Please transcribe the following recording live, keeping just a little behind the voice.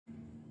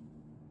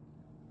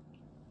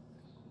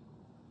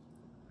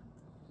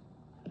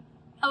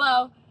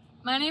Hello,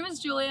 my name is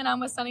Julie and I'm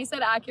with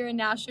Sunnyside Acura in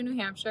Nashua, New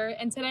Hampshire,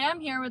 and today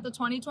I'm here with the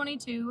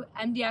 2022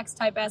 MDX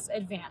Type S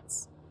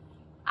Advance.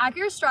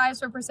 Acura strives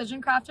for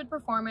precision-crafted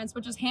performance,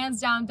 which is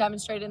hands down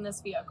demonstrated in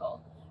this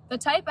vehicle. The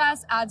Type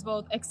S adds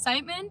both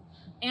excitement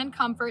and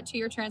comfort to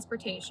your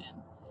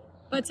transportation.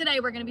 But today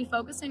we're going to be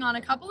focusing on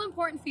a couple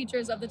important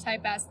features of the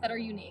Type S that are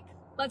unique.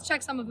 Let's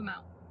check some of them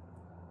out.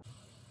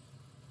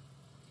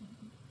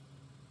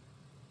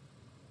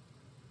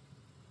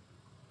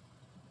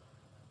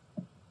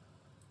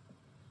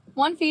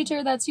 One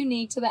feature that's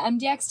unique to the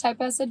MDX Type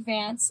S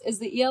Advance is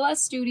the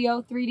ELS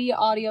Studio 3D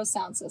audio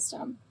sound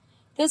system.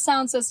 This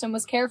sound system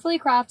was carefully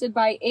crafted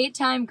by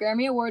 8-time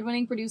Grammy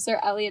Award-winning producer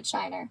Elliot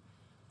Shiner.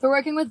 Through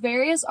working with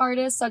various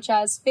artists such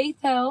as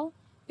Faith Hill,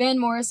 Van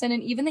Morrison,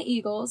 and even the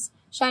Eagles,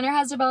 Shiner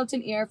has developed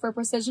an ear for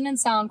precision and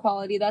sound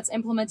quality that's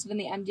implemented in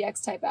the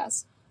MDX Type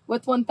S.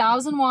 With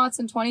 1,000 watts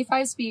and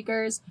 25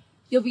 speakers,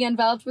 you'll be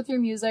enveloped with your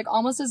music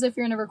almost as if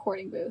you're in a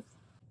recording booth.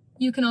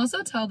 You can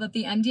also tell that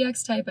the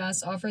MDX Type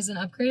S offers an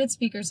upgraded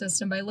speaker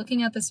system by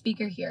looking at the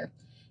speaker here.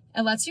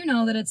 It lets you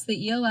know that it's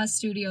the ELS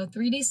Studio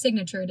 3D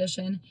Signature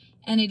Edition,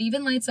 and it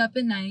even lights up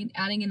at night,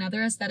 adding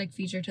another aesthetic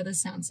feature to the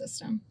sound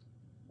system.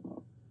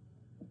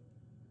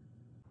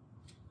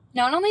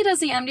 Not only does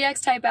the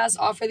MDX Type S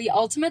offer the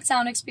ultimate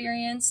sound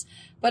experience,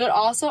 but it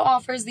also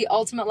offers the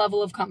ultimate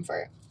level of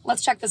comfort.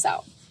 Let's check this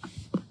out.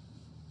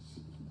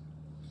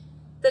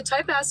 The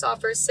Type S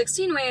offers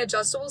 16-way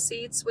adjustable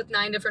seats with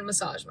 9 different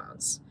massage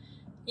modes.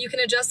 You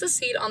can adjust the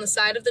seat on the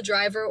side of the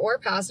driver or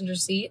passenger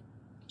seat,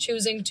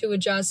 choosing to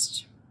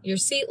adjust your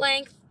seat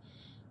length,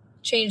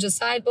 change the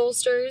side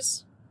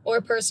bolsters,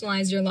 or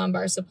personalize your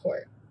lumbar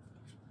support.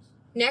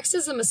 Next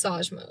is the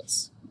massage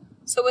modes.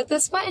 So with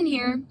this button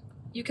here,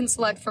 you can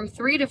select from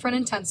 3 different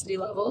intensity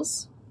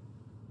levels.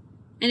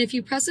 And if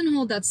you press and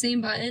hold that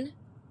same button,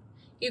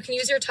 you can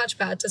use your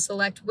touchpad to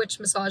select which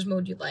massage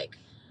mode you'd like.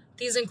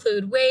 These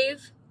include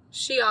Wave,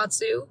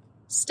 Shiatsu,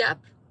 Step,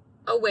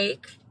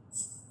 Awake,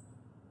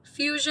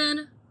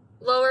 Fusion,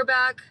 Lower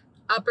Back,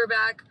 Upper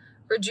Back,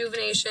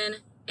 Rejuvenation,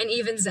 and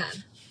even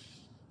Zen.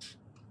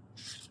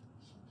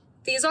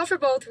 These offer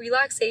both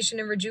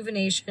relaxation and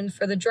rejuvenation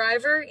for the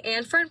driver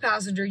and front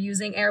passenger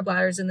using air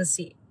bladders in the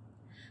seat.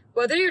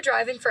 Whether you're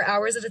driving for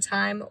hours at a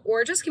time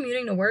or just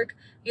commuting to work,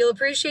 you'll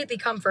appreciate the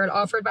comfort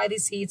offered by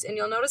these seats, and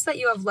you'll notice that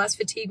you have less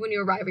fatigue when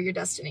you arrive at your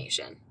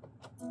destination.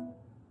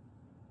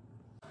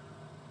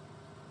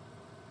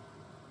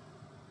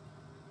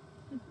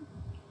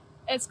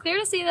 It's clear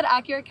to see that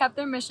Acura kept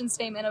their mission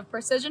statement of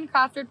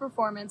precision-crafted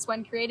performance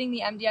when creating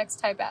the MDX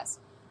Type S.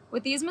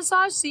 With these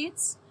massage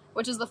seats,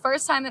 which is the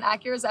first time that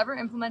Acura has ever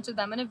implemented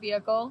them in a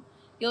vehicle,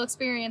 you'll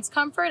experience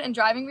comfort and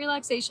driving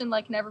relaxation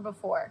like never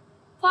before.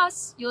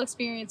 Plus, you'll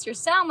experience your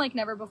sound like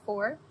never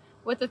before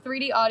with the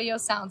 3D audio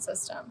sound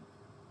system.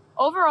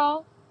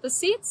 Overall, the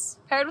seats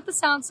paired with the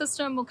sound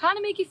system will kind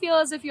of make you feel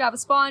as if you have a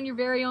spa in your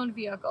very own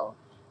vehicle.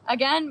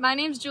 Again, my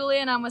name's Julie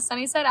and I'm with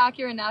Sunnyside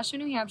Acura in Nashua,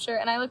 New Hampshire,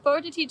 and I look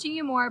forward to teaching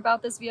you more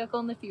about this vehicle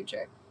in the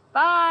future.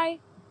 Bye!